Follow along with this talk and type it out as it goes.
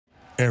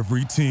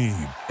Every team,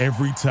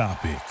 every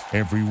topic,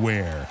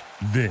 everywhere.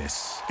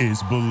 This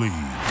is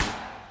Believe.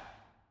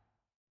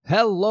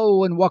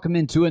 Hello and welcome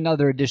into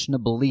another edition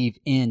of Believe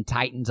in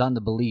Titans on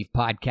the Believe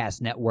Podcast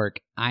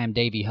Network. I am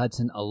Davey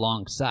Hudson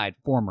alongside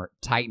former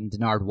Titan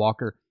Denard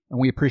Walker, and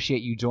we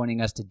appreciate you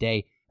joining us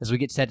today as we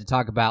get set to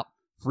talk about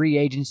free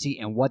agency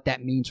and what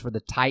that means for the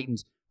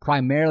Titans,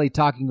 primarily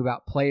talking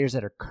about players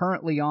that are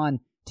currently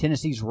on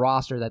Tennessee's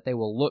roster that they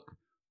will look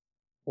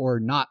or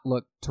not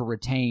look to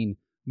retain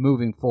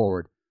moving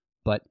forward.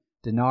 But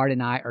Denard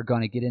and I are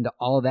going to get into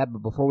all of that. But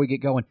before we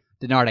get going,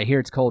 Denard, I hear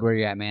it's cold where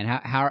you're at, man.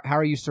 How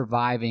are you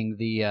surviving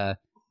the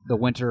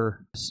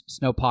winter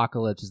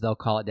snowpocalypse, as they'll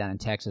call it down in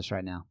Texas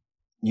right now?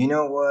 You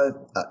know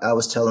what? I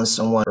was telling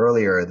someone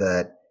earlier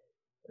that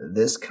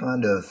this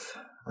kind of,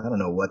 I don't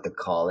know what to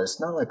call it.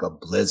 It's not like a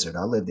blizzard.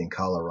 I lived in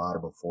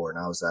Colorado before, and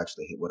I was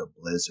actually hit with a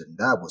blizzard, and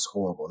that was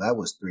horrible. That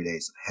was 3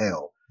 days of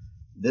hell.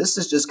 This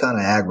is just kind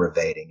of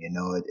aggravating,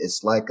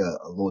 It's like a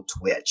little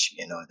twitch,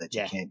 that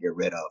you can't get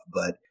rid of.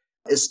 But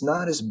it's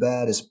not as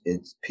bad as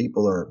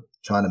people are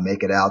trying to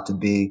make it out to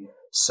be.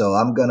 So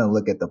I'm going to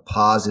look at the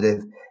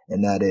positive,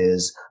 and that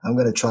is I'm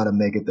going to try to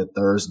make it to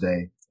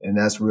Thursday. And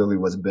that's really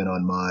what's been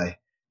on my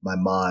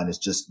mind, is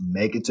just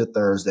make it to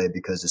Thursday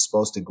because it's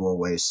supposed to go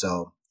away.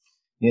 So,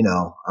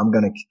 I'm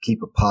going to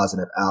keep a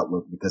positive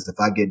outlook, because if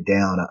I get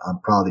down, I'm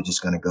probably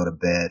just going to go to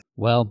bed.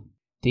 Well,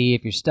 D,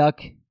 if you're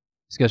stuck,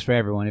 this goes for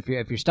everyone. If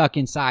you're stuck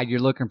inside, you're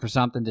looking for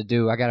something to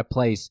do, I got a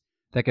place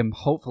that can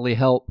hopefully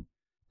help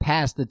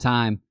pass the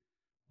time.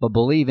 But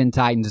Believe in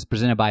Titans is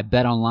presented by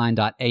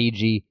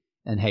betonline.ag.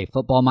 And hey,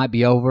 football might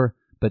be over,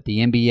 but the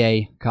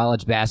NBA,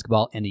 college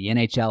basketball, and the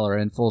NHL are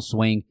in full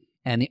swing.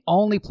 And the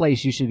only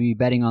place you should be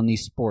betting on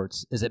these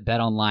sports is at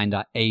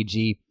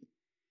betonline.ag.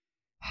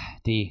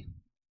 D,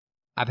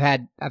 I've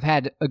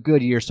had a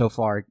good year so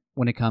far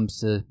when it comes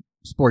to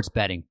sports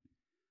betting.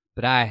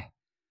 But I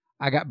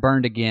got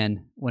burned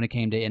again when it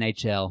came to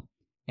NHL.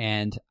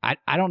 And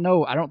I don't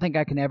know. I don't think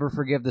I can ever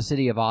forgive the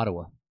city of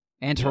Ottawa.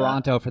 And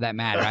Toronto, for that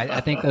matter.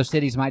 I think those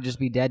cities might just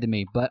be dead to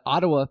me. But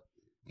Ottawa,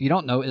 if you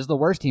don't know, is the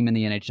worst team in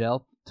the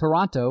NHL.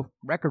 Toronto,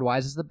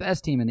 record-wise, is the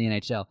best team in the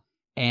NHL.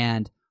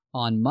 And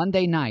on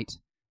Monday night,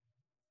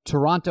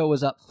 Toronto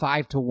was up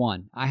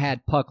 5-1. I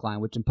had puck line,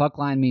 which in puck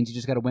line means you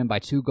just got to win by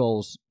 2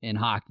 goals in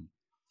hockey.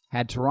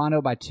 Had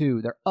Toronto by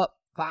 2. They're up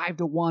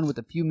 5-1 with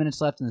a few minutes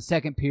left in the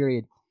second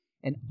period.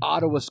 And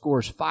Ottawa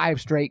scores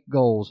 5 straight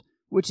goals,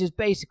 which is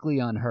basically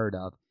unheard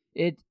of.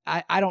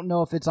 I don't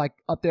know if it's like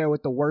up there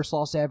with the worst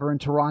loss ever in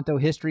Toronto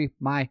history.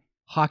 My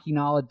hockey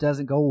knowledge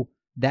doesn't go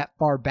that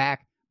far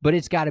back, but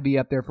it's got to be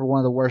up there for one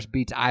of the worst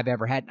beats I've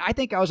ever had. I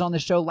think I was on the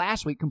show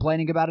last week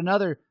complaining about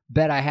another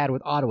bet I had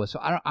with Ottawa, so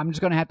I'm just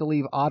going to have to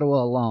leave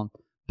Ottawa alone.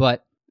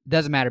 But it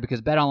doesn't matter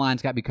because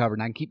BetOnline's got me covered,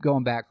 and I can keep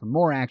going back for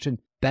more action.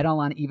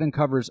 BetOnline even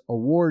covers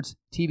awards,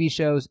 TV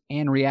shows,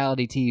 and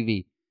reality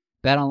TV.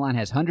 BetOnline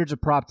has hundreds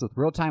of props with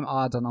real-time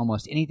odds on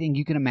almost anything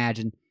you can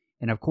imagine,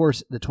 and of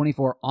course, the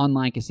 24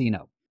 online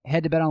casino.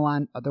 Head to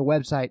BetOnline at their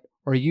website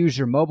or use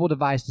your mobile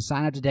device to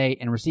sign up today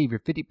and receive your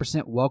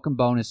 50% welcome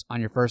bonus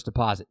on your first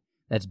deposit.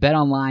 That's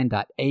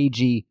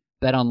betonline.ag.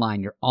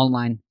 BetOnline, your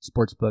online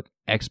sportsbook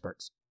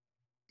experts.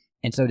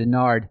 And so,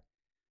 Denard,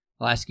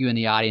 I'll ask you in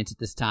the audience at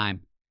this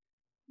time,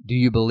 do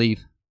you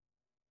believe?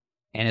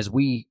 And as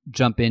we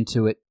jump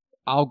into it,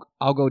 I'll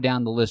go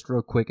down the list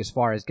real quick as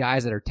far as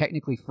guys that are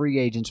technically free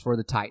agents for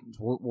the Titans.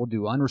 We'll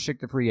do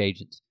unrestricted free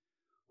agents.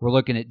 We're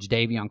looking at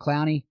Jadeveon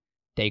Clowney,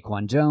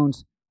 Daquan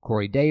Jones,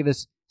 Corey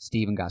Davis,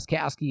 Stephen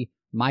Gostkowski,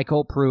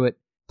 Michael Pruitt,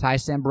 Ty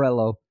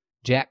Sambrello,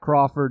 Jack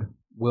Crawford,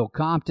 Will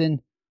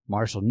Compton,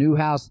 Marshall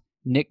Newhouse,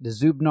 Nick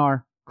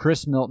DeZubnar,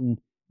 Chris Milton,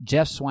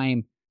 Jeff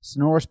Swaim,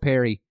 Snorris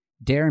Perry,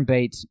 Darren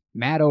Bates,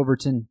 Matt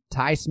Overton,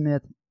 Ty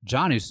Smith,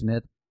 Jonnu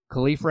Smith,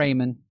 Khalif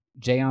Raymond,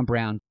 Jayon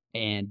Brown,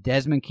 and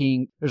Desmond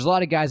King. There's a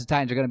lot of guys the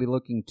Titans are going to be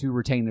looking to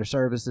retain their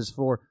services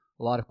for,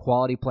 a lot of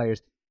quality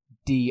players.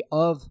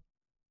 Of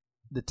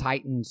the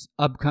Titans'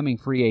 upcoming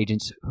free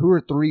agents, who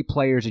are 3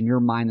 players in your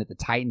mind that the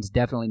Titans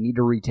definitely need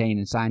to retain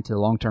and sign to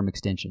long-term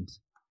extensions?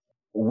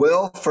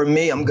 Well, for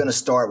me, I'm going to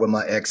start with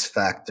my X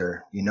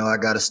factor. I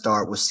got to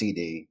start with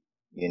CD.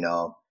 I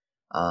know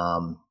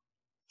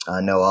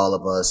all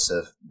of us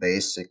have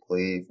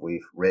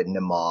we've written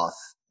him off,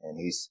 and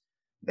he's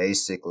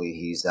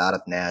out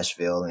of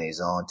Nashville and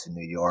he's on to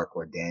New York,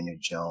 where Daniel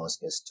Jones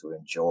gets to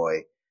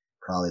enjoy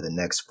probably the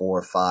next 4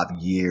 or 5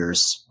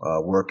 years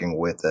working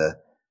with a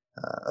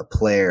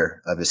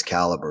player of his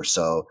caliber.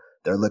 So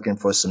they're looking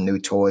for some new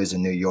toys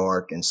in New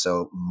York. And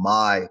so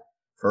my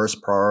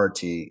first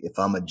priority, if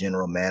I'm a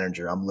general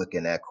manager, I'm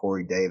looking at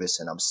Corey Davis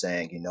and I'm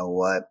saying, you know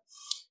what?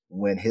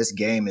 When his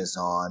game is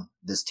on,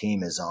 this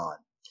team is on.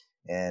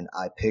 And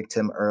I picked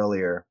him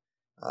earlier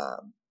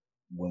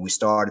when we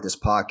started this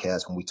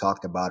podcast, when we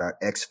talked about our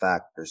X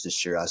factors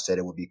this year. I said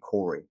it would be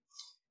Corey.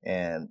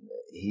 And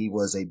he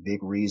was a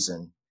big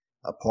reason,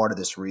 a part of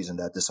this reason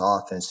that this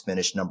offense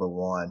finished number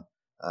 1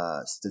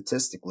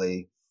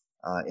 statistically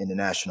in the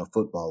National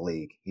Football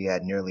League. He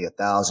had nearly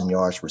 1,000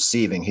 yards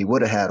receiving. He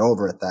would have had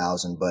over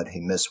 1,000, but he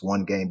missed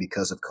one game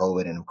because of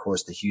COVID. And of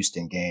course, the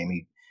Houston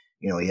game,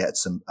 he had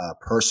some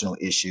personal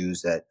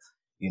issues that,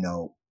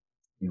 you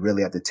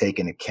really have to take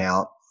into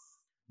account.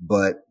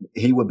 But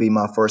he would be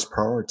my first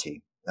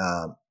priority.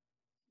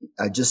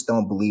 I just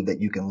don't believe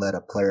that you can let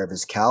a player of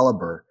his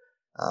caliber,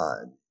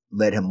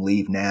 let him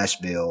leave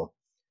Nashville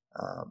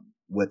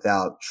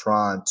without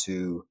trying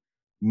to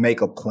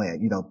make a plan,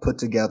 put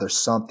together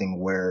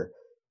something where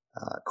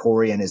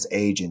Corey and his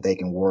agent, they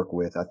can work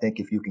with. I think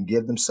if you can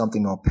give them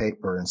something on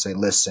paper and say,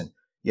 listen,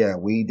 yeah,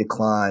 we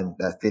declined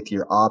that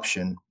 5th-year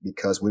option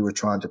because we were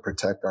trying to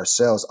protect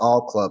ourselves.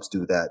 All clubs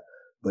do that.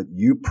 But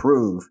you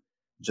prove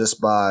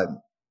just by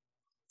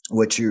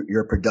what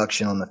your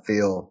production on the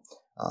field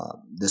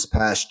this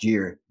past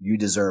year, you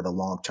deserve a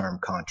long-term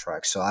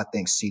contract. So I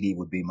think CD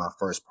would be my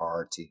first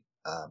priority,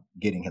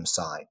 getting him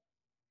signed.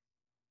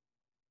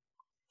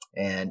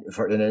 And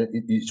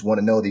you just want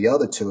to know the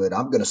other two,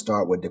 I'm going to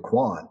start with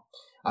Daquan.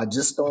 I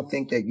just don't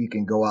think that you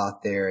can go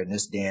out there in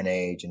this day and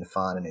age and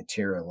find an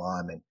interior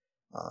lineman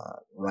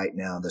right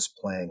now that's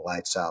playing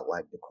lights out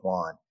like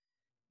Daquan.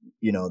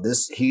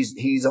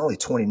 He's only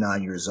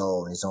 29 years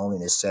old and he's only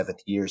in his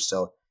 7th year.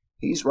 So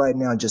he's right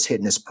now just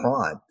hitting his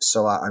prime.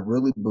 So I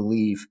really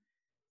believe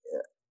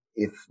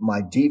if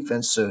my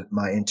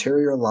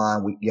interior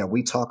line,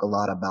 we talk a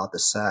lot about the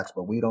sacks,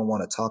 but we don't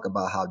want to talk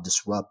about how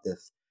disruptive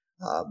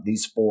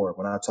these four.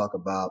 When I talk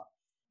about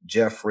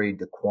Jeffrey,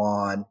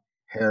 Daquan,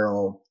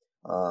 Harold,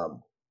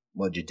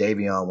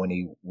 Jadeveon, when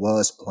he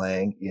was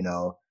playing,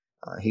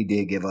 he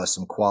did give us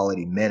some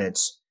quality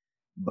minutes,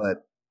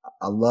 but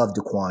I love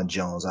Daquan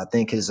Jones. I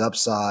think his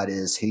upside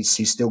is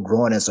he's still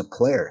growing as a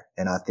player,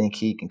 and I think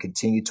he can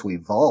continue to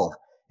evolve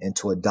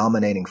into a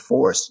dominating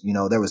force.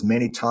 There was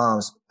many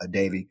times,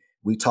 Davey,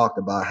 we talked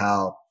about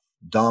how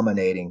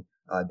dominating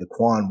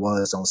Daquan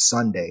was on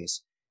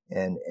Sundays,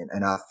 and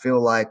I feel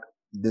like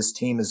this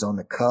team is on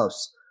the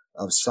cusp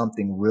of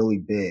something really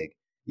big.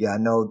 Yeah, I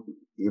know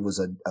it was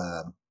a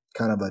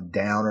kind of a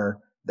downer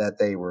that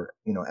they were,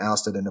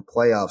 ousted in the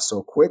playoffs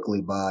so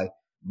quickly by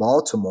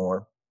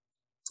Baltimore.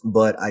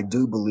 But I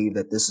do believe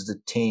that this is a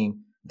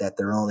team that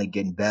they're only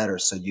getting better.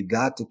 So you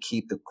got to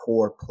keep the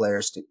core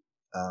players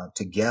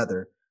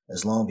together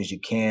as long as you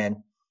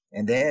can.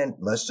 And then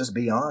let's just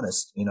be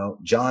honest,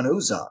 John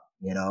Uzoh,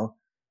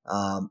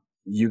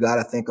 you got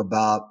to think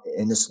about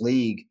in this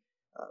league,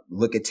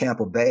 look at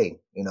Tampa Bay,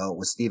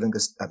 with Stephen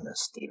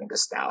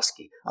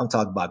Gostkowski. I'm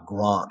talking about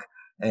Gronk.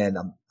 And,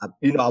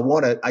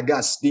 I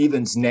got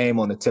Steven's name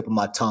on the tip of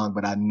my tongue,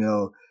 but I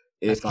know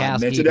if I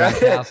mention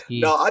that,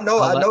 no, I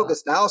know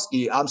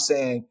Gostkowski. I'm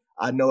saying,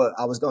 I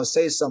was going to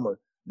say something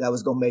that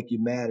was going to make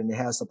you mad and it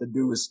has something to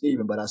do with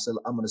Steven, but I said,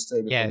 I'm going to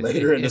save it for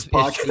later in this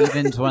podcast.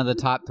 Steven's one of the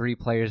top 3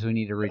 players we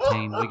need to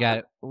retain. We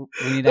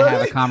need to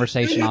have a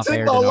conversation off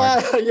air.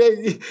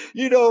 Yeah,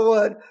 you know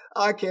what?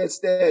 I can't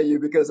stand you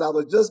because I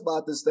was just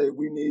about to say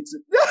we need to.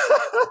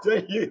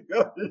 There you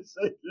go.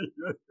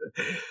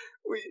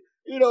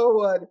 You know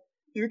what?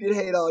 You can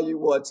hate all you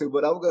want to,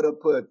 but I'm going to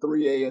put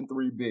 3A and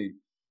 3B.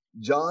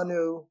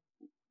 Jonnu,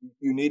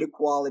 you need a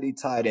quality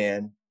tight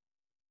end.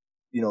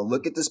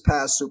 Look at this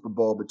past Super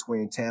Bowl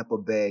between Tampa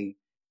Bay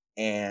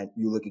and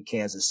you look at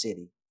Kansas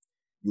City.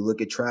 You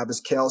look at Travis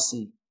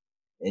Kelce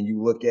and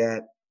you look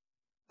at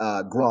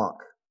Gronk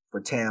for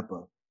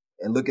Tampa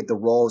and look at the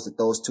roles that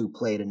those two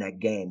played in that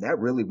game. That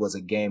really was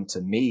a game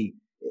to me.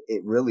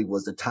 It really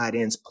was the tight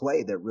ends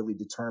play that really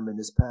determined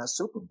this past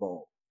Super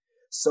Bowl.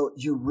 So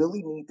you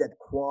really need that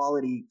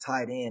quality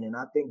tight end. And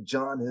I think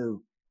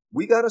Jonnu,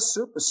 we got a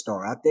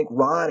superstar. I think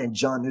Ron and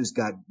Jonnu's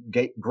got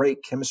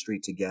great chemistry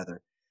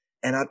together.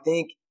 And I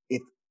think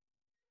if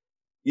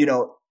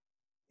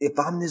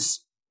I'm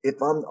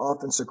the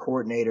offensive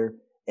coordinator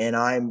and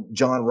I'm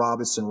John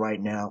Robinson right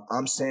now,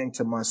 I'm saying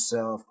to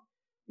myself,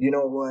 you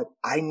know what?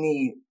 I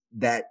need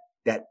that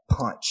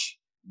punch.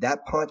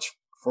 That punch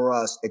for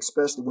us,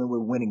 especially when we're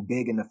winning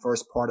big in the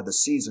first part of the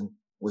season,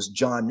 was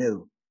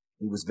Jonnu.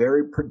 He was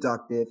very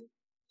productive.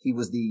 He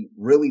was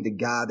really the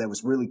guy that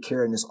was really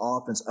carrying this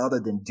offense other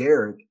than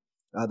Derek,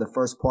 the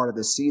first part of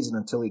the season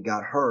until he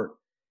got hurt.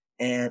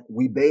 And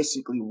we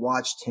basically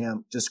watched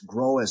him just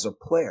grow as a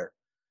player.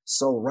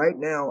 So right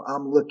now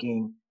I'm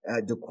looking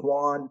at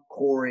Daquan,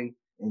 Corey,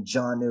 and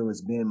Jonnu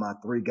as being my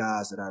 3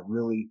 guys that I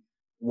really,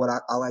 what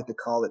I like to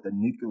call it the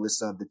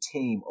nucleus of the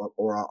team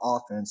or our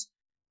offense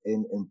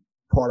and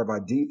part of our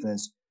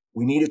defense.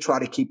 We need to try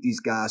to keep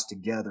these guys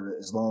together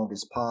as long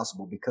as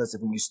possible, because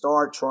when you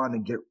start trying to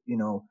get,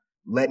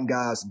 letting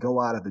guys go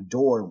out of the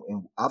door,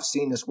 and I've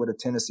seen this with a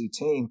Tennessee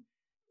team,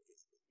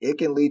 it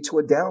can lead to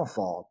a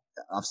downfall.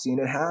 I've seen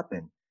it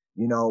happen.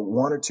 1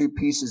 or 2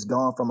 pieces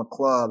gone from a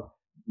club.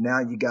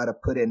 Now you got to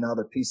put in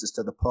other pieces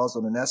to the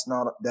puzzle, and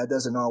that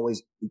doesn't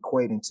always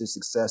equate into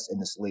success in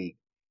this league.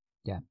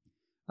 Yeah.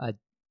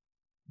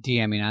 D,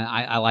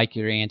 I like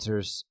your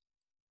answers.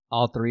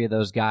 All 3 of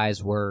those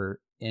guys were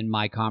in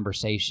my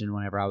conversation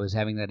whenever I was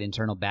having that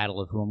internal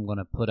battle of who I'm going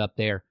to put up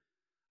there.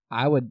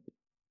 I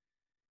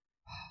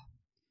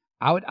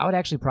I would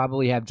actually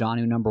probably have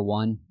Jonnu number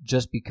one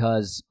just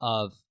because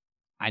of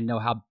I know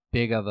how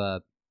big of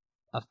a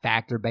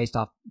factor based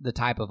off the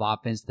type of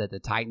offense that the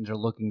Titans are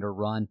looking to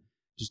run,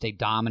 just a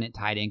dominant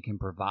tight end can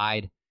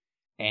provide.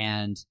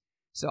 And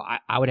so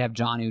I would have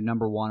Jonnu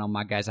number one on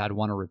my guys I'd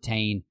want to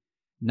retain.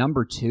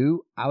 Number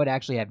two, I would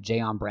actually have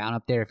Jayon Brown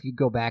up there. If you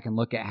go back and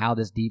look at how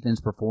this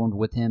defense performed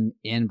with him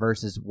in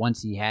versus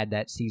once he had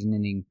that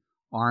season-ending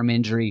arm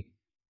injury,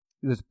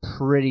 it was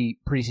pretty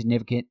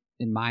significant,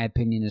 in my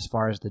opinion, as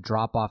far as the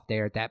drop-off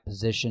there at that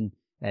position,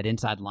 that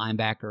inside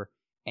linebacker.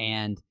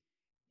 And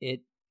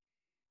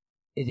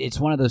it's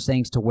one of those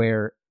things to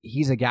where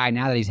he's a guy,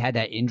 now that he's had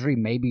that injury,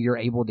 maybe you're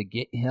able to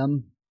get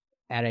him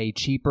at a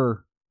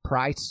cheaper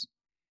price,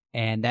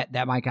 and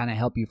that might kind of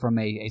help you from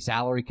a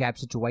salary cap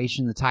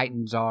situation. The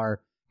Titans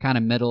are kind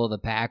of middle of the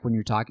pack when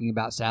you're talking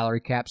about salary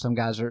cap. Some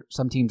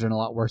teams are in a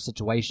lot worse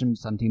situation.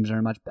 Some teams are in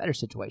a much better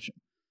situation.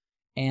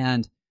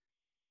 And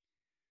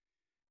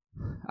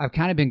I've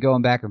kind of been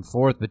going back and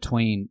forth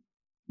between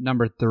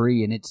number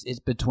three, and it's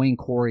between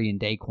Corey and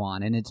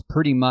Daquan, and it's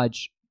pretty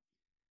much,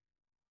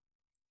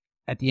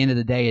 at the end of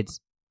the day,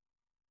 it's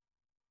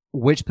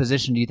which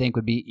position do you think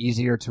would be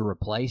easier to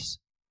replace?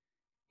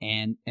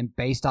 And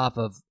based off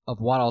of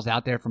Waddle's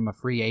out there from a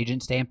free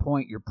agent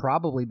standpoint, you're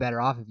probably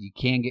better off if you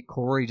can get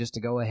Corey just to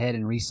go ahead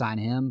and re-sign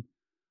him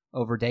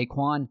over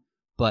Daquan.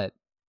 But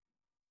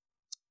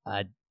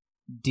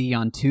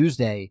on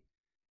Tuesday,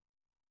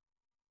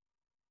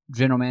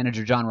 General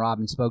Manager Jon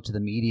Robinson spoke to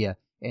the media,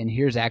 and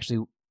here's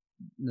actually,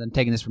 I'm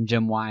taking this from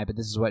Jim Wyatt, but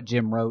this is what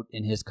Jim wrote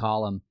in his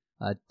column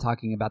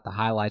talking about the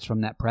highlights from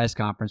that press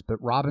conference.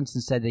 But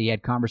Robinson said that he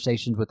had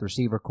conversations with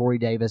receiver Corey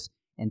Davis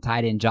and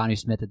tight end Jonnu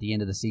Smith at the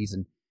end of the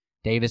season.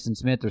 Davis and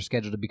Smith are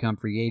scheduled to become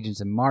free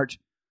agents in March.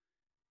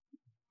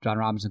 Jon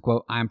Robinson,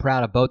 quote, "I am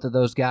proud of both of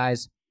those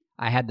guys.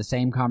 I had the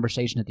same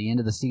conversation at the end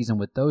of the season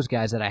with those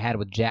guys that I had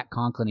with Jack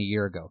Conklin a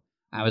year ago.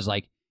 I was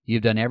like,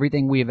 you've done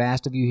everything we have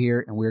asked of you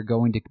here, and we're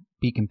going to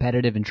be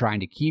competitive in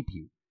trying to keep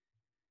you.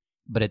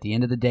 But at the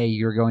end of the day,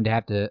 you're going to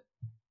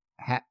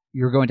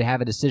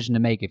have a decision to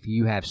make. If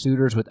you have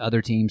suitors with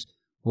other teams,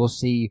 we'll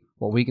see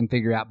what we can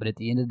figure out. But at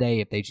the end of the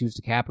day, if they choose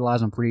to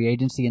capitalize on free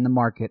agency in the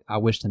market, I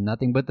wish them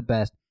nothing but the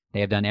best. They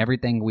have done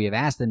everything we have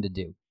asked them to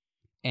do."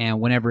 And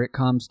whenever it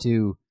comes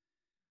to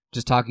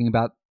just talking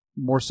about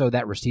more so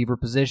that receiver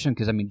position,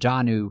 because, I mean,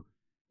 Jonnu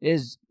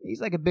he's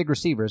like a big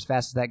receiver, as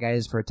fast as that guy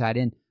is for a tight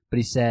end. But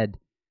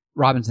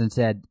Robinson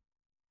said,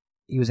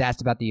 he was asked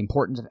about the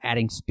importance of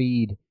adding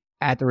speed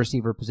at the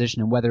receiver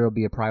position and whether it'll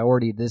be a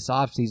priority this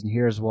offseason.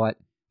 Here's what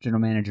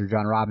General Manager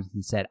Jon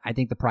Robinson said: "I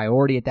think the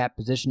priority at that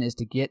position is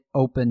to get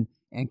open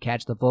and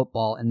catch the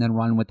football and then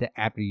run with it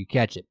after you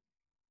catch it.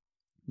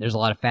 There's a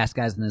lot of fast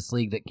guys in this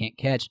league that can't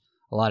catch,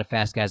 a lot of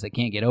fast guys that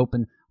can't get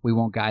open. We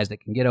want guys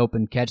that can get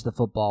open, catch the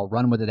football,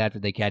 run with it after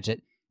they catch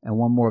it, and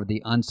one more of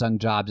the unsung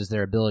jobs is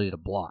their ability to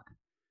block."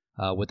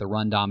 With a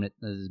run-dominant,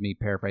 this is me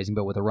paraphrasing,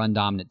 but with a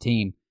run-dominant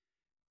team,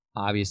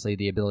 obviously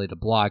the ability to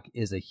block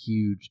is a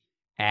huge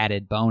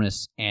added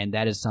bonus, and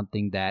that is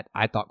something that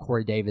I thought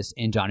Corey Davis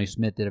and Jonnu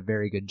Smith did a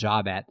very good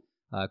job at.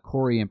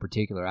 Corey in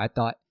particular, I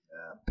thought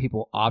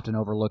people often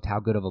overlooked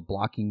how good of a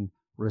blocking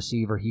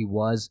receiver he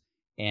was,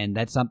 and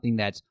that's something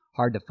that's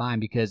hard to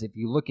find, because if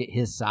you look at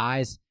his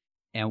size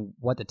and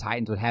what the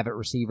Titans would have at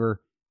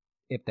receiver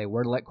if they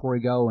were to let Corey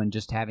go and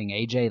just having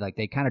AJ, like,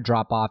 they kind of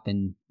drop off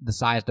in the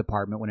size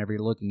department whenever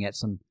you're looking at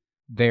some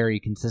very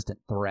consistent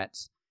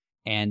threats.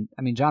 And,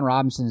 I mean, Jon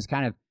Robinson is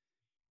kind of,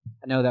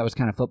 I know that was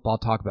kind of football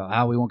talk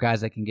about, we want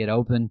guys that can get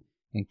open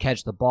and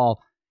catch the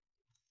ball.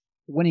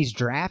 When he's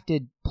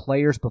drafted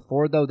players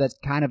before, though, that's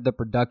kind of the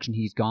production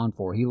he's gone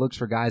for. He looks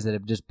for guys that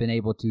have just been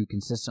able to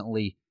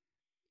consistently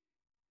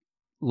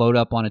load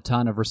up on a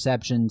ton of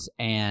receptions,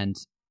 and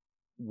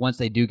once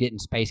they do get in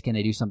space, can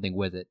they do something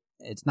with it?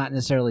 It's not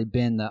necessarily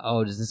been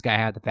does this guy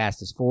have the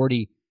fastest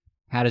 40?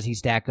 How does he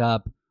stack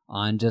up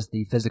on just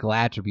the physical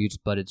attributes?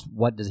 But it's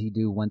what does he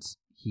do once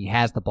he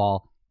has the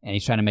ball and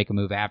he's trying to make a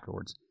move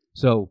afterwards.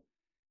 So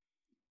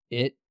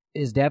it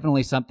is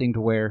definitely something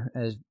to where,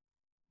 as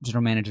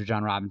General Manager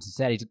Jon Robinson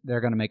said, they're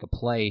going to make a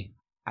play.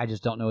 I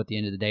just don't know at the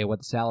end of the day what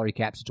the salary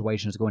cap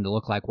situation is going to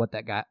look like, what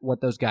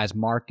those guys'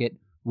 market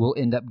will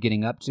end up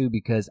getting up to,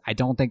 because I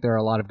don't think there are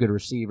a lot of good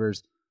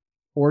receivers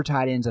or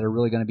tight ends that are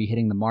really going to be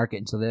hitting the market.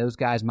 And so those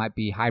guys might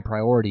be high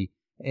priority,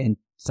 and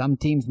some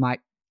teams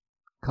might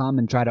come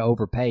and try to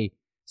overpay.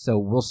 So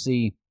we'll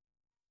see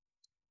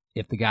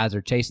if the guys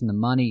are chasing the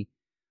money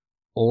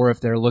or if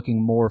they're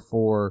looking more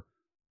for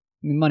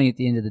money at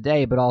the end of the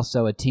day, but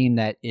also a team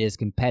that is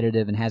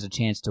competitive and has a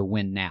chance to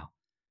win now.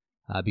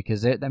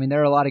 Because there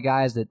are a lot of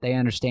guys that they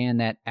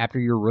understand that after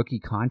your rookie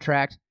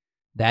contract,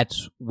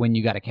 that's when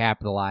you got to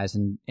capitalize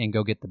and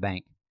go get the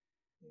bank.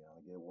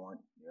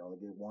 You only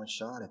get one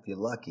shot if you're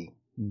lucky.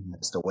 Mm-hmm.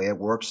 That's the way it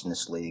works in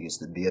this league, is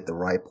to be at the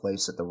right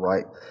place at the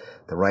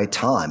right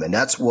time. And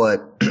that's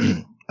what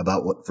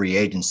about what free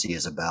agency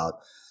is about,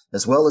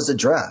 as well as the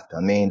draft.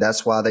 I mean,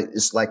 that's why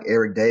it's like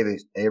Eric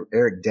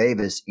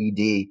Davis,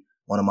 ED,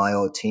 one of my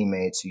old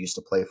teammates who used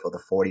to play for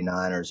the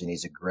 49ers, and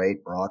he's a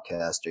great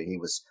broadcaster. He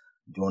was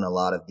doing a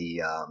lot of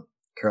the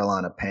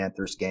Carolina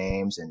Panthers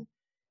games,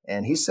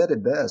 and he said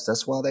it best.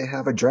 That's why they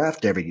have a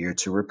draft every year,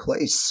 to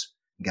replace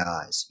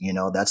guys.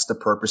 That's the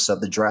purpose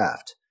of the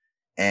draft.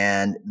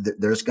 And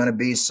there's going to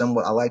be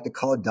somewhat, I like to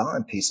call it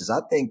dime pieces.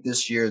 I think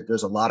this year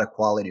there's a lot of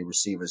quality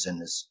receivers in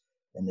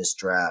this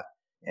draft.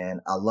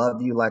 And I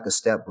love you like a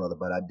stepbrother,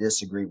 but I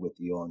disagree with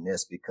you on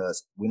this,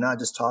 because we're not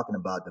just talking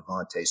about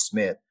Devontae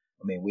Smith.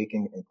 I mean, we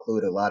can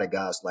include a lot of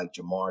guys like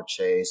Jamar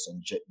Chase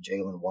and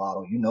Jalen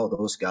Waddle.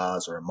 Those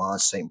guys, or Amon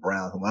St.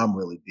 Brown, who I'm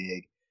really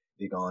big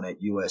on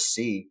at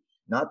USC.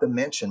 Not to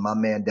mention my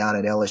man down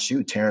at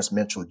LSU, Terrence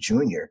Mitchell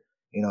Jr.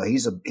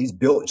 He's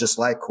built just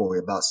like Corey,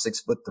 about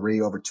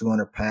 6'3", over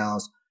 200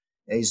 pounds.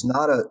 He's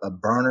not a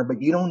burner,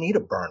 but you don't need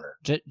a burner.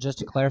 Just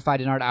to clarify,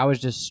 Denard, I was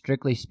just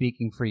strictly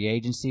speaking free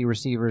agency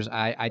receivers.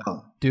 I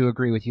do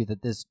agree with you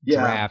that this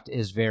draft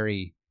is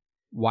very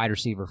wide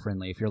receiver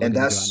friendly if you're looking to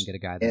go out and get a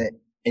guy there.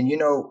 And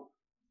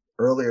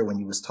earlier when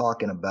you was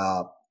talking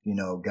about,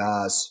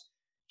 guys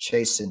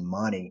chasing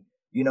money,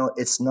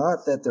 it's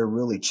not that they're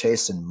really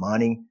chasing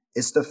money.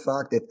 It's the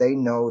fact that they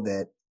know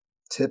that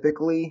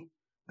typically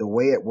the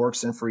way it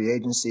works in free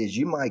agency is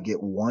you might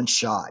get one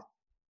shot.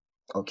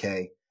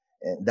 Okay.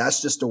 And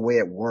that's just the way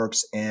it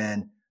works.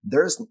 And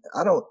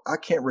I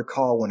can't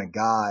recall when a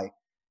guy,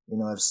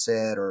 has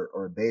said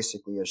or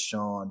basically has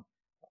shown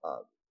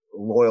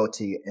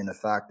loyalty in the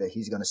fact that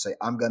he's going to say,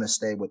 I'm going to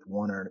stay with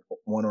one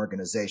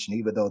organization,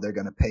 even though they're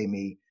going to pay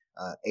me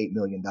 $8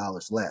 million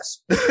less.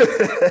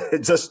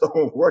 It just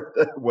don't work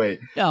that way.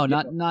 No,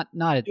 not at that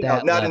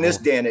not level. In this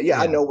day and age.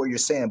 Yeah, I know what you're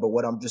saying, but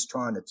what I'm just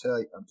trying to tell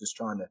you, I'm just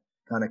trying to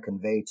kind of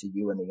convey to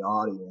you and the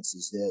audience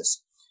is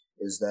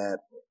that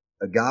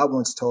a guy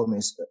once told me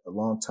a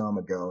long time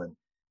ago, and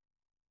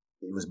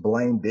it was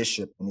Blaine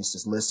Bishop, and he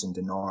says, listen,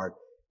 Denard,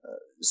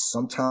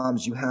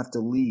 sometimes you have to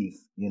leave.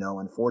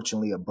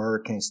 Unfortunately, a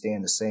bird can't stay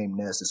in the same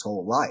nest his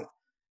whole life.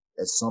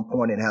 At some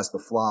point, it has to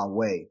fly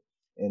away.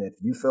 And if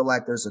you feel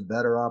like there's a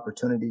better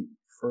opportunity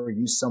for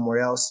you somewhere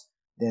else,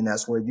 then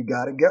that's where you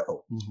got to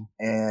go. Mm-hmm.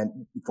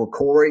 And for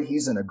Corey,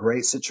 he's in a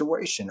great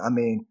situation. I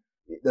mean,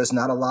 there's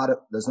not a lot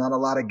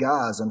of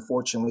guys,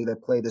 unfortunately,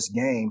 that play this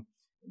game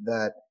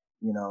that,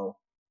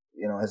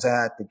 has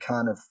had the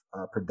kind of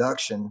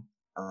production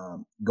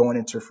going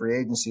into free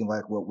agency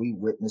like what we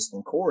witnessed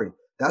in Corey.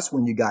 That's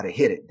when you got to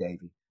hit it,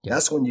 Davey. Yeah.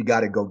 That's when you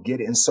got to go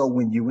get it. And so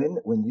when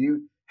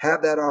you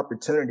have that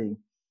opportunity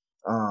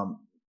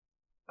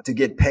to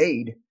get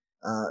paid,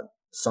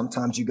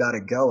 sometimes you got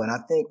to go. And I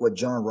think what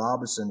John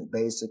Robertson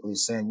basically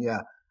is saying,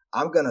 yeah,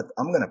 I'm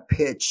gonna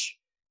pitch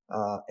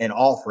an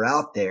offer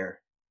out there.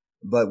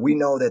 But we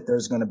know that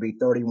there's going to be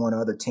 31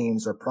 other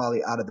teams, or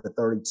probably out of the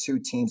 32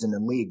 teams in the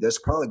league, there's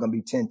probably going to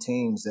be 10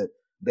 teams that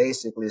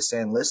basically are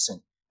saying,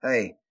 listen,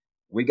 hey,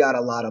 we got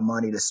a lot of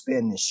money to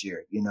spend this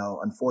year.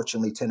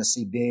 Unfortunately,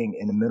 Tennessee being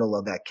in the middle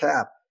of that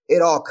cap,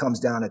 it all comes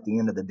down at the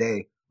end of the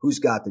day, who's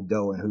got the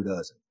dough and who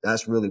doesn't.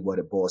 That's really what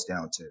it boils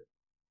down to.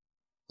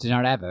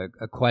 Denard, I have a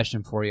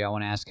question for you I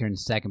want to ask here in a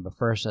second. But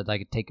first, I'd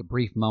like to take a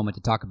brief moment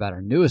to talk about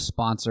our newest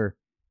sponsor,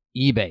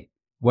 eBay.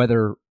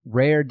 Whether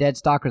rare, dead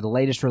stock, or the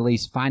latest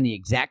release, find the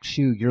exact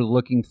shoe you're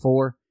looking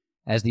for.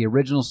 As the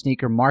original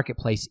sneaker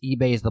marketplace,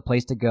 eBay is the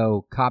place to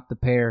go. Cop the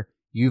pair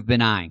you've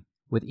been eyeing.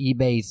 With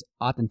eBay's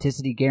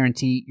authenticity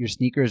guarantee, your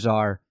sneakers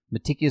are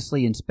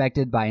meticulously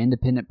inspected by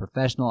independent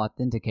professional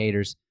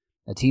authenticators.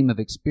 A team of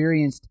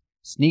experienced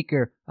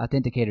sneaker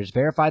authenticators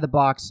verify the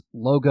box,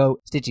 logo,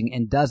 stitching,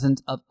 and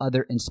dozens of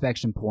other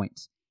inspection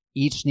points.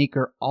 Each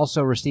sneaker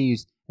also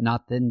receives an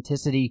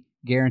authenticity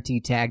guarantee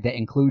tag that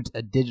includes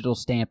a digital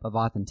stamp of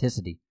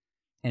authenticity.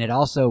 And it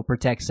also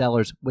protects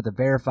sellers with a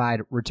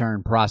verified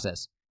return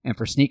process. And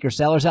for sneaker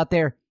sellers out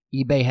there,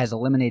 eBay has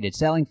eliminated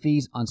selling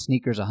fees on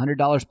sneakers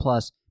 $100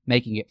 plus,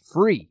 making it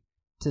free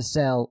to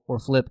sell or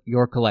flip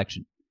your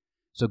collection.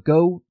 So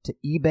go to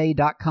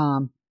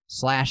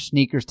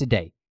ebay.com/sneakers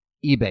today.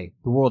 eBay,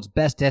 the world's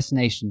best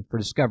destination for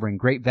discovering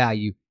great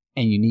value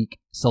and unique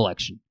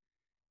selection.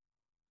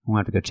 I'm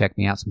going to have to go check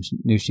me out some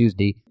new shoes,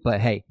 D.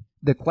 But hey,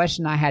 the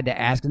question I had to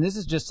ask, and this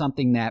is just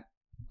something that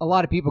a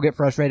lot of people get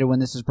frustrated when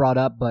this is brought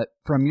up, but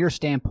from your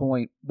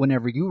standpoint,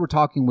 whenever you were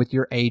talking with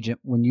your agent,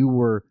 when you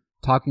were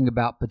talking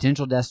about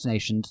potential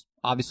destinations,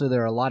 obviously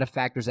there are a lot of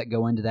factors that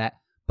go into that,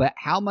 but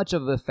how much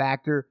of a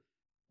factor,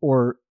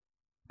 or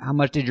how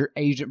much did your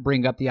agent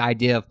bring up the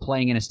idea of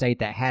playing in a state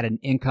that had an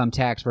income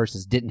tax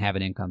versus didn't have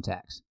an income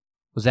tax?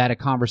 Was that a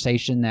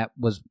conversation that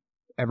was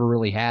ever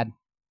really had?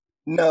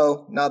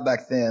 No, not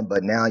back then,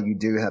 but now you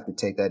do have to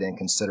take that in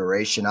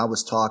consideration. I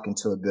was talking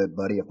to a good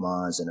buddy of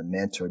mine and a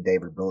mentor,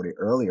 David Brody,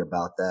 earlier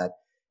about that,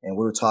 and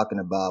we were talking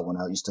about when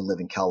I used to live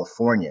in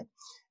California.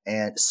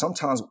 And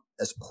sometimes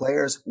as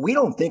players, we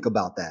don't think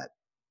about that.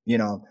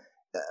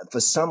 For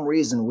some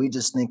reason, we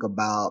just think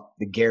about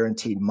the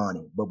guaranteed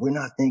money, but we're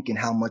not thinking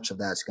how much of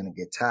that's going to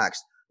get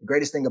taxed. The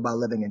greatest thing about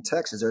living in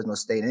Texas, there's no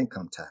state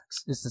income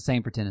tax. It's the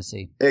same for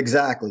Tennessee.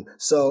 Exactly.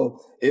 So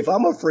if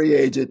I'm a free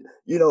agent,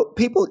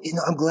 people,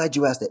 I'm glad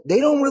you asked that.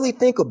 They don't really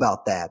think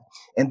about that.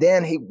 And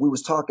then we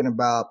was talking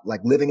about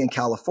like living in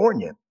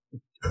California.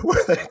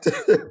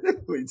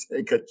 we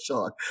take a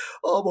chalk,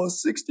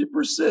 almost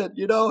 60%,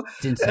 you know?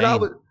 It's insane. And I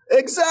was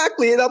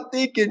exactly. And I'm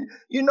thinking,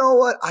 you know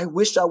what? I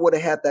wish I would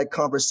have had that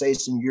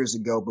conversation years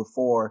ago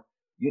before,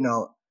 you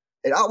know,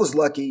 and I was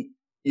lucky,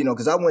 you know,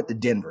 because I went to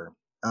Denver.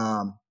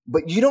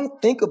 But you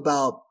don't think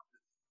about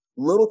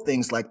little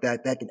things like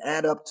that that can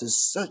add up to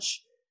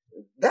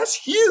that's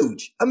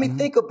huge. I mean,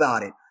 think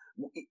about it.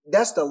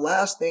 That's the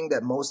last thing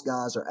that most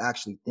guys are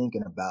actually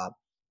thinking about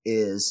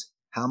is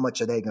how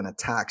much are they going to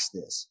tax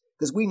this?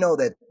 Because we know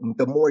that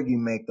the more you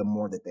make, the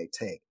more that they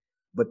take.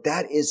 But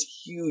that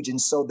is huge.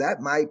 And so that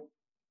might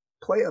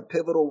play a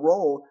pivotal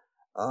role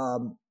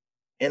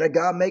in a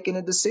guy making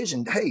a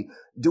decision. Hey,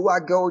 do I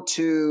go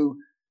to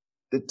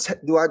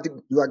do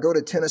I go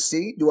to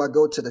Tennessee? Do I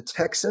go to the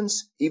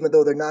Texans, even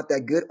though they're not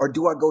that good? Or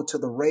do I go to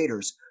the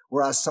Raiders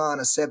where I sign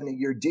a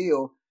 70-year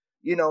deal?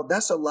 You know,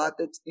 that's a lot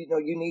that, you know,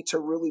 you need to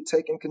really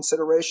take in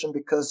consideration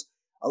because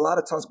a lot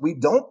of times we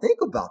don't think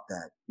about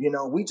that. You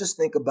know, we just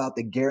think about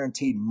the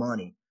guaranteed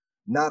money,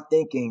 not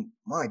thinking,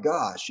 my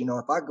gosh, you know,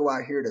 if I go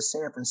out here to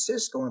San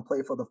Francisco and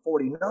play for the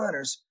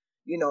 49ers,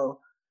 you know,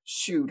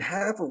 shoot,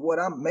 half of what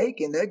I'm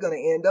making, they're going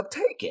to end up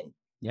taking.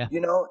 Yeah.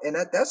 You know, and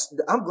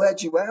I'm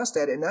glad you asked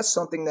that. And that's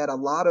something that a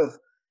lot of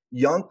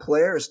young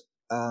players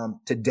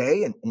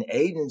today and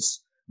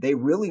agents, they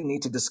really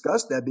need to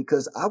discuss that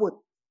because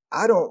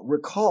I don't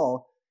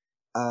recall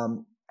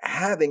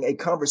having a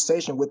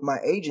conversation with my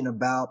agent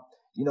about,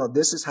 you know,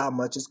 this is how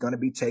much is going to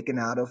be taken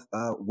out of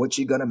what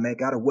you're going to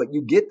make out of what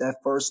you get that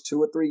first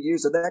 2 or 3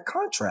 years of that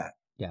contract.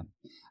 Yeah.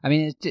 I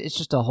mean, it's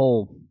just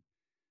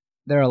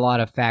there are a lot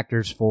of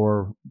factors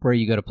for where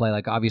you go to play.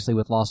 Like obviously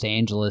with Los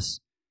Angeles,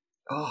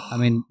 I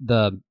mean,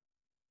 the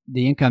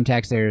income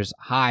tax there is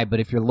high, but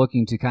if you're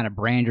looking to kind of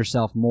brand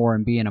yourself more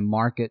and be in a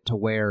market to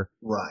where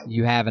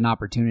you have an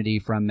opportunity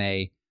from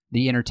the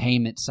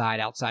entertainment side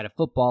outside of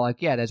football, like,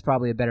 yeah, that's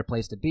probably a better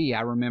place to be.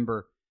 I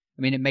remember,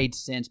 I mean, it made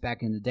sense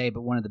back in the day,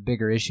 but one of the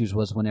bigger issues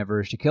was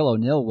whenever Shaquille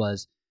O'Neal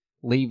was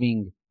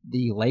leaving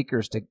the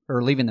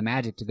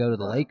Magic to go to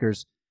the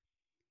Lakers.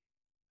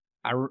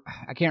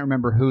 I can't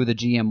remember who the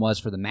GM was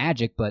for the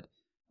Magic, but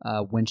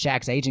when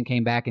Shaq's agent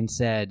came back and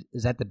said,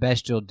 "Is that the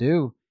best you'll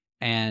do?"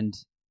 And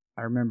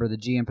I remember the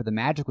GM for the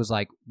Magic was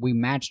like, "We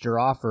matched your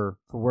offer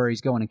for where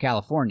he's going in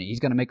California. He's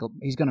going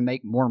to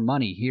make more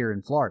money here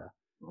in Florida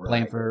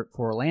playing for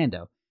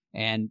Orlando."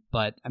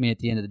 But I mean, at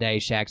the end of the day,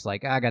 Shaq's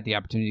like, "I got the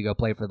opportunity to go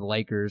play for the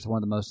Lakers, one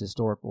of the most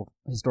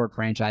historic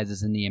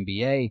franchises in the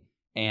NBA."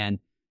 And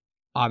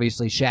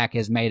obviously, Shaq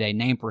has made a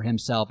name for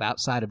himself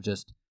outside of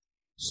just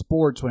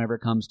sports whenever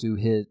it comes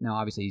to now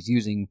obviously he's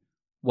using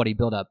what he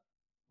built up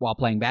while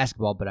playing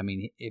basketball, but I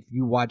mean, if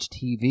you watch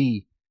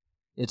TV,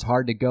 it's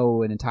hard to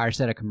go an entire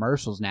set of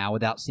commercials now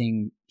without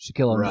seeing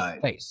Shaquille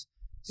O'Neal's face.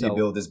 So he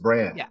built his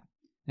brand. Yeah.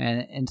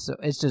 And so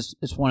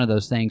it's one of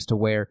those things to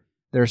where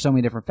there are so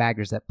many different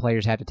factors that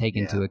players have to take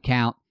into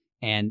account.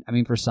 And I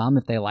mean, for some,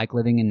 if they like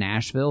living in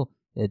Nashville,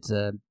 it's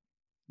a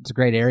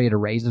great area to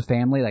raise a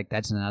family. Like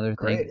that's another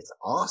thing. It's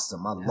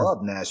awesome. I love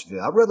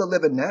Nashville. I'd rather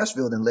live in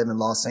Nashville than live in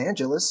Los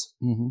Angeles.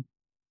 Mm-hmm.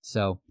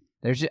 So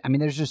there's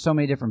just so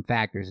many different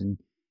factors. And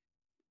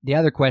the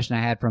other question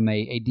I had from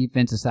a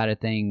defensive side of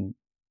things,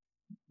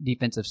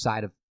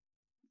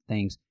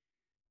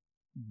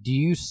 do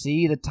you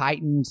see the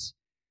Titans?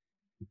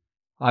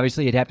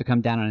 Obviously, it'd have to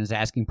come down on his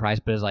asking price,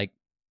 but it's like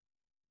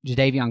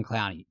Jadeveon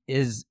Clowney.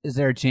 Is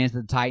there a chance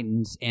that the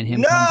Titans and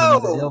him come to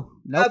another deal?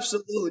 Nope.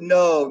 Absolutely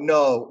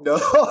no.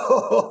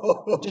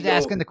 Just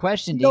asking the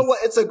question. You know what?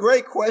 It's a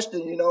great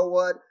question. You know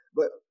what?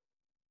 But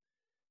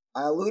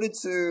I alluded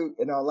to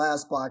in our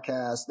last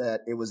podcast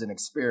that it was an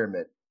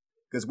experiment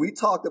because we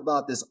talked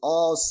about this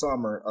all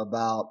summer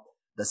about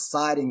the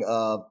signing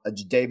of a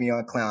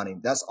Jadeveon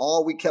Clowney. That's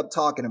all we kept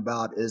talking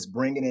about is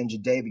bringing in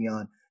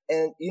Jadeveon.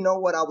 And you know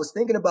what? I was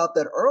thinking about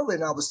that earlier,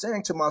 and I was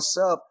saying to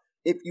myself,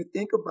 if you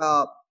think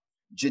about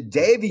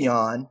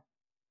Jadeveon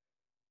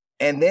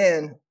and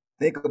then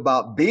think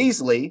about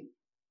Beasley,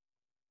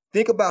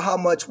 think about how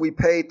much we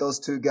paid those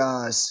two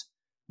guys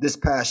this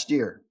past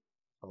year.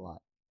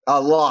 A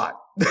lot.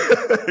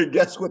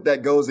 Guess what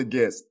that goes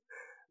against?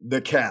 The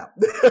cap.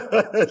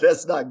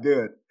 That's not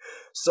good.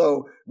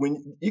 So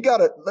when you got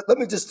to, let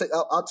me just say,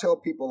 I'll tell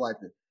people like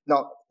this.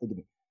 No, look at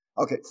me.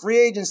 Okay. Free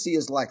agency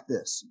is like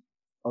this.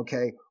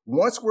 Okay.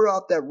 Once we're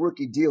out that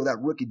rookie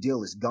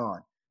deal is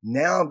gone.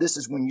 Now this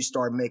is when you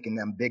start making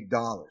them big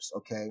dollars.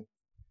 Okay.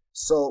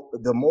 So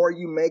the more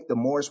you make, the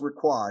more is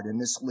required in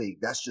this league.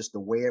 That's just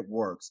the way it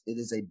works. It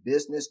is a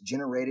business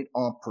generated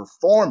on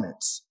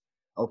performance.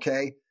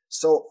 Okay.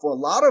 So for a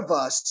lot of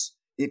us,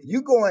 if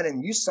you go in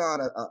and you sign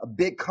a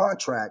big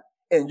contract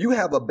and you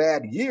have a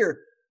bad year,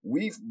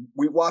 we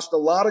watched a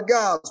lot of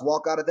guys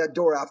walk out of that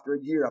door after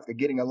a year after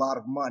getting a lot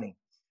of money.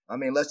 I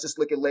mean, let's just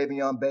look at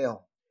Le'Veon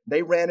Bell.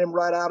 They ran him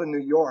right out of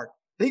New York.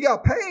 He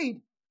got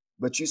paid,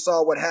 but you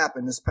saw what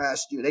happened this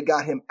past year. They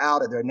got him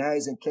out of there. Now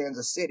he's in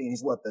Kansas City, and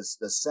he's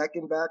the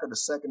second back or the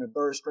second or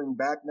third string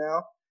back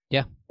now?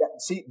 Yeah.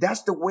 See,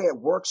 that's the way it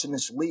works in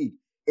this league.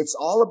 It's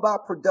all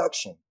about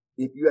production.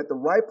 If you're at the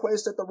right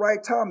place at the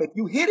right time, if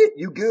you hit it,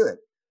 you good.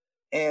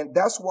 And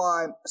that's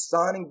why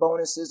signing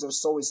bonuses are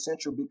so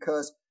essential,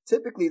 because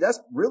typically that's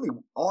really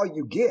all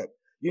you get.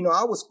 You know,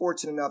 I was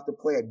fortunate enough to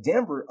play at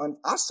Denver.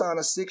 I signed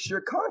a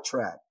 6-year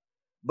contract,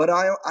 but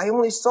I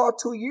only saw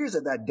 2 years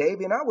of that,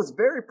 Davey, and I was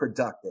very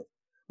productive.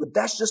 But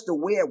that's just the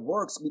way it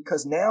works,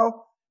 because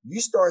now you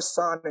start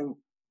signing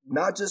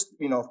not just,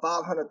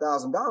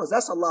 $500,000.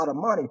 That's a lot of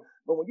money.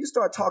 But when you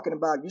start talking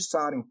about you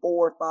signing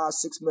 $4, $5, $6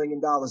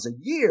 million a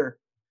year,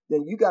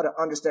 then you got to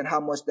understand how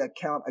much that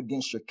count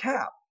against your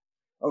cap.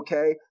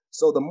 Okay.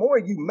 So the more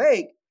you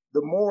make,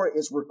 the more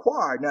is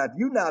required. Now, if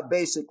you're not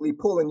basically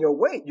pulling your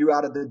weight, you're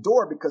out of the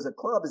door, because the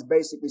club is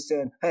basically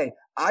saying, hey,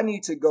 I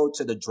need to go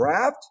to the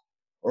draft,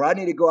 or I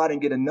need to go out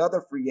and get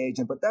another free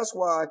agent. But that's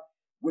why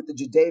with the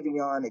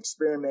Jadeveon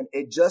experiment,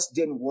 it just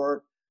didn't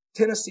work.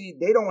 Tennessee,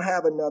 they don't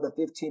have another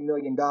 $15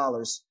 million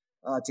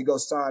to go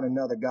sign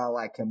another guy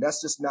like him.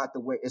 That's just not the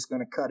way it's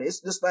going to cut it. It's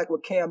just like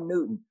with Cam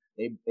Newton.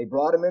 They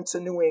brought him into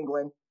New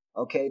England.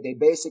 Okay. They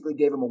basically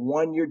gave him a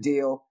 1-year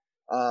deal.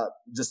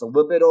 Just a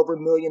little bit over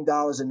 $1 million,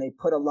 and they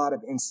put a lot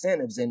of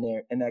incentives in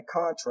there in that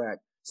contract.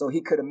 So he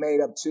could have made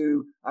up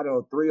to, I don't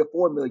know, $3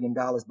 or $4 million,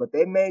 but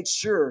they made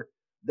sure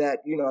that,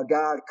 a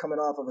guy coming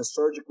off of a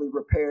surgically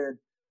repaired,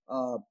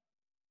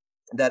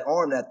 that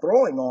arm, that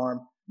throwing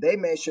arm, they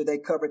made sure they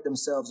covered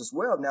themselves as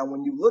well. Now,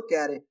 when you look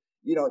at it,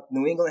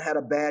 New England had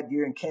a bad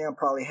year, and Cam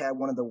probably had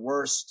one of the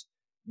worst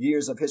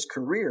years of his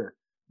career.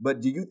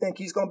 But do you think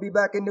he's going to be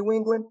back in New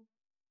England?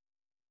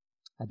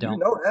 I don't. You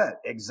know that.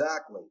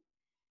 Exactly.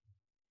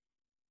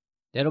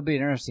 It'll be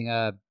interesting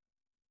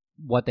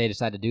what they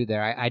decide to do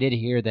there. I did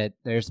hear that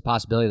there's a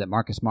possibility that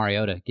Marcus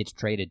Mariota gets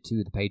traded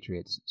to the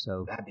Patriots.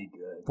 So that'd be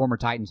good. Former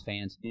Titans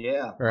fans.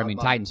 Yeah.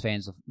 Titans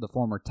fans, the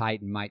former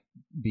Titan might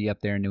be up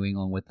there in New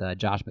England with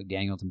Josh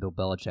McDaniels and Bill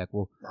Belichick.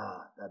 We'll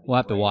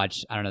have to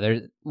watch. I don't know.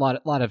 There's a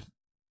lot of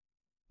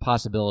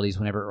possibilities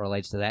whenever it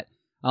relates to that.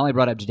 I only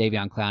brought up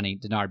Jadeveon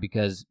Clowney, Denard,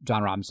 because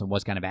John Robinson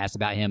was kind of asked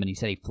about him, and he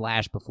said he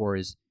flashed before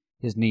his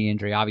knee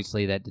injury.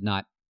 Obviously, that did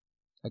not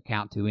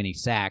account to any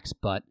sacks,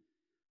 but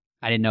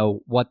I didn't know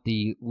what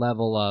the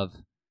level of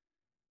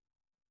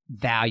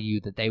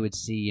value that they would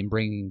see in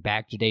bringing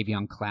back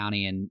Jadeveon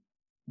Clowney and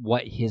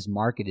what his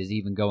market is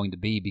even going to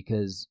be,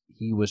 because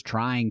he was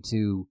trying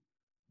to,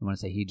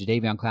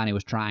 Jadeveon Clowney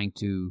was trying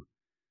to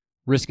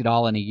risk it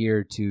all in a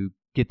year to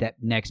get that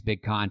next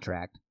big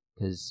contract,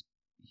 because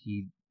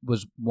he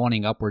was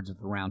wanting upwards of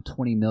around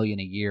 $20 million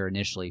a year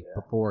initially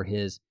before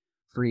his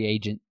free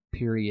agent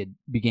period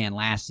began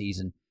last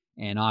season,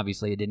 and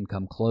obviously it didn't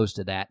come close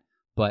to that.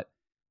 But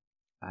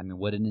I mean,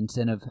 would an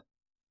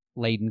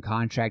incentive-laden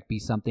contract be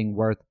something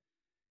worth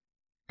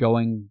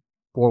going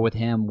for with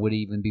him? Would he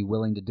even be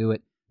willing to do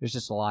it? There's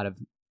just a lot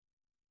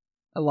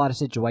of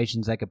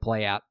situations that could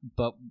play out.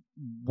 But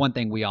one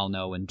thing we all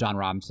know, and John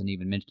Robinson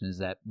even mentioned, is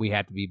that we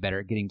have to be better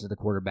at getting to the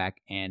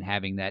quarterback and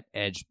having that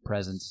edge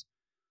presence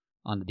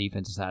on the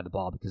defensive side of the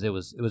ball, because it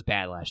was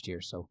bad last year.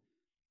 So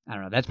I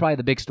don't know. That's probably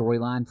the big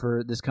storyline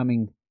for this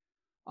coming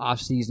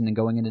offseason and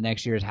going into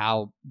next year, is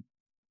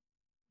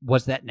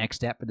what's that next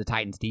step for the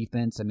Titans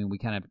defense? I mean, we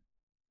kind of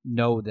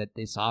know that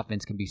this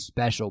offense can be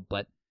special,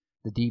 but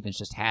the defense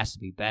just has to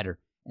be better.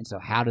 And so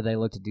how do they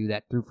look to do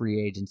that through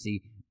free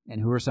agency?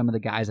 And who are some of the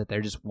guys that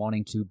they're just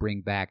wanting to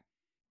bring back?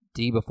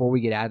 D, before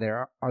we get out of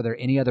there, are there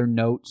any other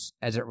notes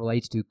as it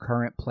relates to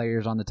current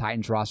players on the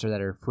Titans roster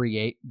that are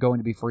going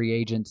to be free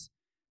agents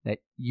that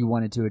you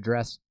wanted to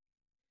address?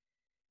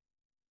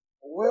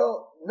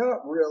 Well,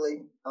 not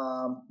really,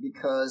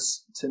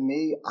 because to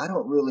me, I'm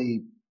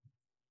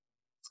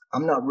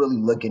not really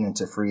looking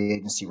into free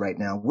agency right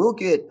now. We'll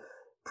get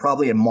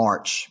probably in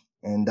March,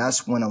 and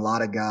that's when a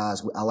lot of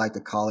guys, I like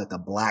to call it the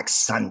Black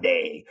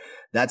Sunday.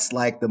 That's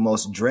like the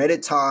most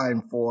dreaded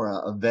time for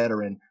a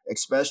veteran,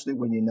 especially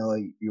when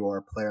you're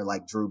a player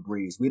like Drew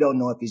Brees. We don't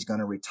know if he's going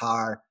to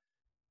retire.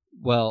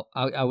 Well,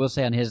 I will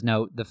say on his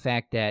note, the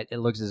fact that it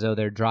looks as though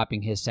they're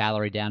dropping his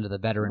salary down to the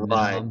veteran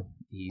minimum.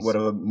 What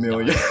 $1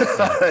 million?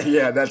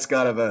 Yeah, that's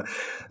kind of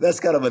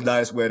a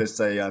nice way to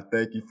say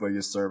thank you for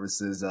your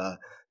services.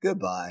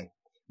 Goodbye.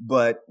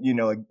 But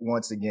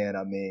once again,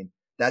 I mean,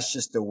 that's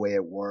just the way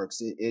it works.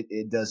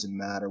 It doesn't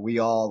matter. We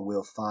all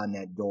will find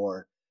that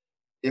door.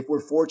 If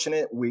we're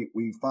fortunate,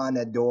 we find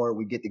that door.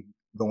 We get to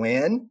go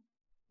in.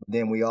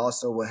 Then we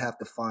also will have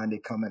to find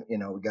it coming.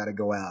 We got to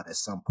go out at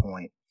some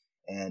point.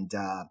 And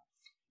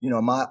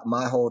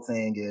my whole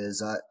thing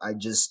is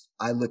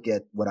I look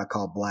at what I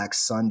call Black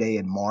Sunday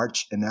in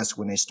March, and that's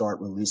when they start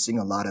releasing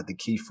a lot of the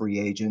key free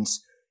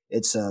agents.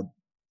 It's a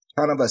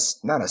kind of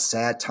not a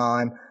sad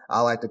time. I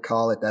like to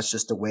call it, that's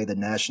just the way the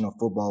National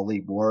Football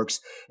League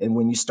works. And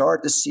when you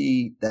start to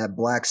see that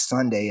Black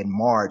Sunday in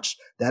March,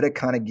 that'll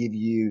kind of give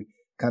you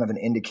kind of an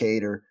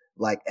indicator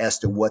as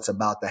to what's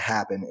about to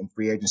happen in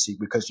free agency,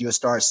 because you'll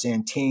start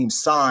seeing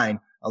teams sign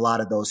a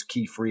lot of those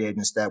key free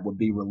agents that will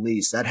be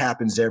released. That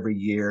happens every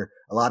year.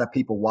 A lot of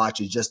people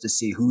watch it just to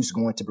see who's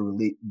going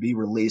to be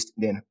released,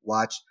 and then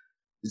watch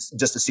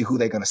just to see who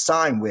they're going to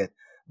sign with.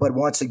 But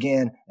once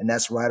again, and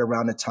that's right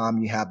around the time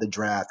you have the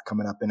draft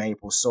coming up in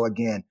April. So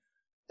again,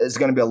 There's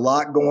going to be a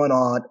lot going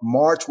on.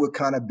 March will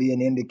kind of be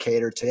an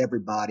indicator to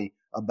everybody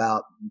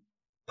about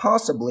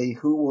possibly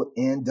who will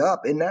end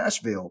up in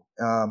Nashville.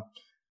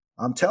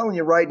 I'm telling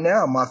you right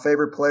now, my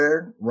favorite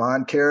player,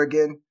 Ron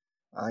Kerrigan,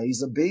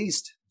 he's a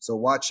beast. So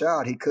watch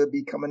out. He could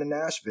be coming to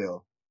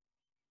Nashville.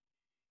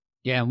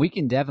 Yeah, and we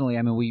can definitely,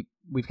 I mean,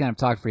 we've kind of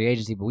talked free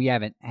agency, but we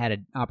haven't had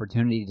an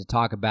opportunity to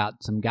talk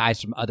about some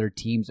guys from other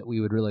teams that we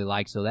would really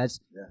like. So that's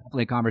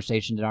definitely a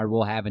conversation that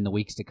we'll have in the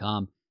weeks to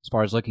come as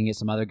far as looking at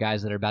some other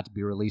guys that are about to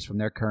be released from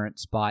their current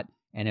spot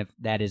and if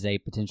that is a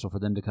potential for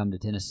them to come to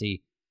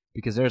Tennessee.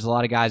 Because there's a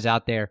lot of guys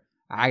out there.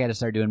 I got to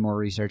start doing more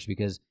research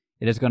because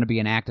it is going to be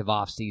an active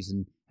off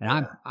season,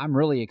 and I'm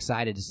really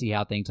excited to see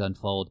how things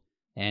unfold.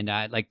 And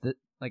like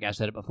I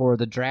said it before,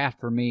 the draft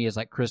for me is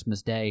like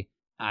Christmas Day.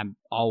 I'm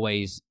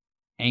always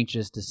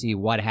anxious to see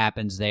what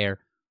happens there.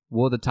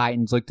 Will the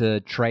Titans look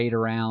to trade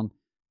around?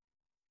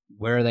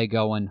 Where are they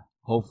going?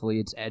 Hopefully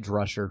it's edge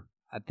rusher.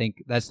 I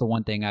think that's the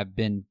one thing I've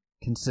been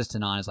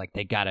consistent on is like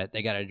they gotta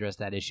address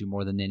that issue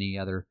more than any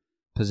other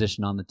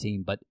position on the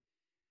team. But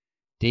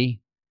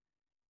D,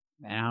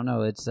 man, I don't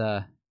know.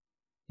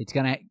 It's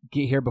gonna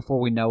get here before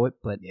we know it.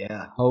 But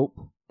hope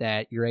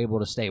that you're able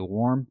to stay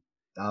warm.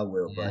 I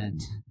will, buddy.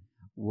 And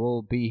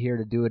we'll be here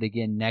to do it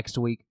again next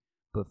week.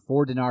 But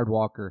for Denard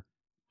Walker,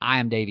 I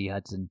am Davey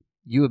Hudson.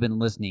 You have been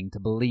listening to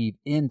Believe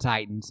in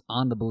Titans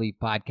on the Believe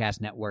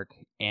Podcast Network.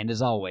 And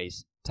as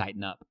always,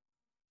 tighten up.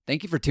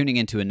 Thank you for tuning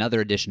in to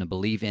another edition of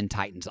Believe in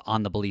Titans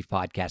on the Believe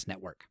Podcast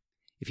Network.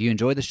 If you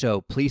enjoy the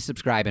show, please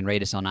subscribe and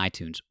rate us on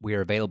iTunes. We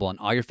are available on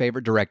all your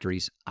favorite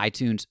directories,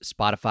 iTunes,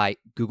 Spotify,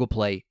 Google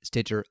Play,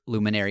 Stitcher,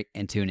 Luminary,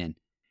 and TuneIn.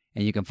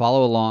 And you can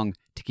follow along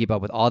to keep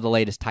up with all the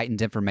latest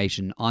Titans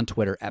information on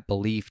Twitter at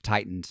Believe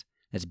Titans.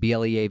 That's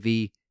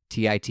BLEAVTITANS.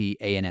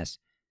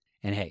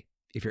 And hey,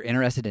 if you're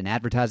interested in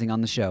advertising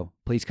on the show,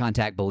 please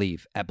contact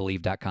Believe at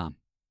Believe.com.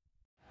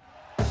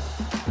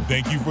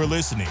 Thank you for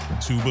listening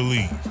to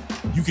Believe.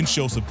 You can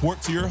show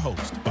support to your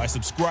host by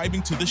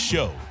subscribing to the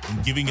show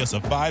and giving us a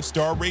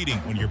 5-star rating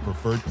on your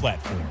preferred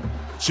platform.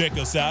 Check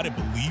us out at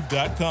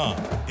Believe.com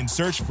and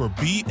search for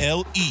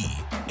BLEAV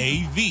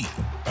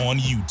on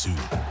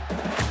YouTube.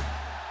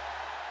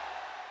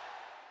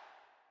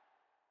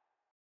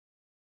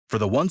 For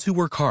the ones who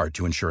work hard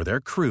to ensure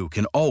their crew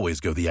can always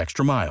go the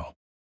extra mile,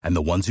 and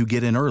the ones who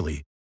get in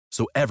early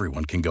so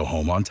everyone can go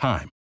home on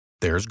time,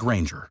 there's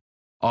Grainger,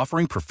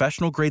 offering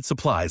professional-grade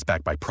supplies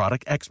backed by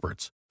product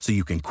experts so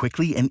you can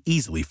quickly and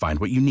easily find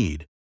what you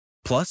need.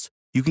 Plus,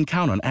 you can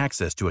count on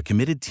access to a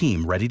committed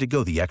team ready to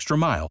go the extra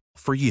mile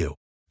for you.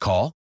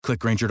 Call, click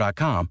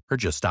Grainger.com, or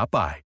just stop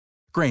by.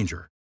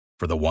 Grainger,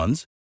 for the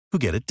ones who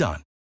get it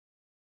done.